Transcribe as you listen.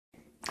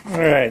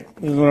Alright,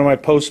 this is one of my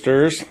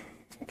posters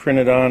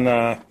printed on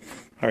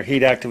our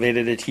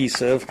heat-activated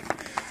adhesive.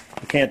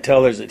 You can't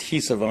tell there's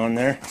adhesive on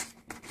there.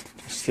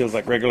 It just feels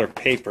like regular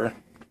paper.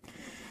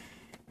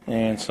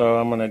 And so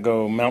I'm going to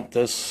go mount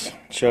this,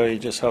 show you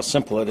just how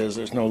simple it is.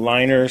 There's no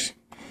liners.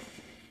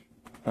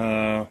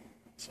 So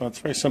it's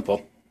very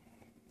simple.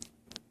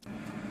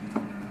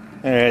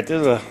 Alright,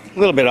 this is a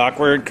little bit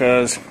awkward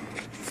because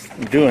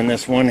I'm doing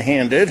this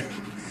one-handed.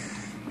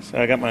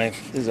 So I got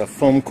this is a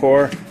foam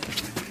core.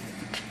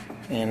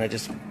 And I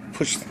just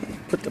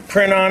put the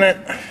print on it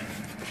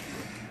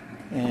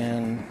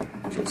and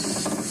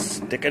just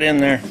stick it in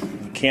there.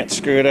 You can't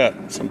screw it up.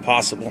 It's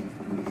impossible.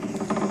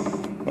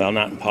 Well,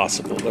 not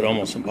impossible, but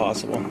almost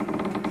impossible.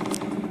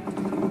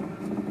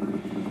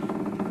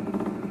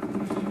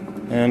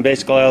 And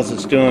basically all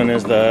it's doing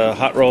is the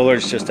hot roller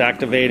is just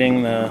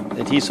activating the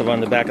adhesive on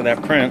the back of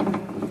that print.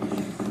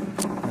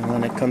 And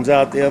when it comes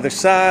out the other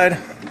side,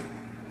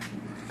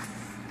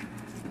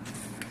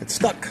 it's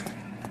stuck.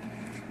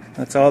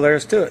 That's all there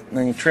is to it. And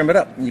then you trim it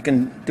up. You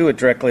can do it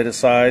directly to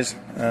size.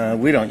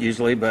 We don't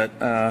usually, but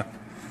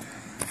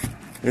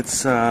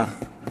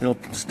it'll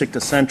stick to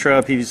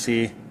Centra,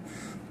 PVC,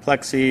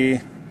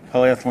 Plexi,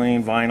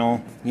 polyethylene,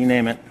 vinyl, you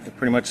name it. It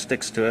pretty much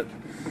sticks to it.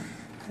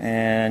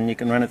 And you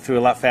can run it through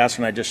a lot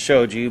faster than I just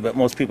showed you, but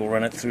most people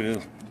run it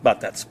through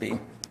about that speed.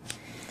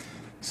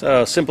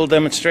 So, simple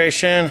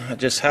demonstration of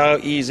just how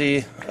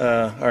easy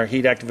our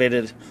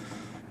heat-activated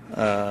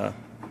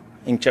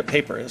inkjet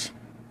paper is.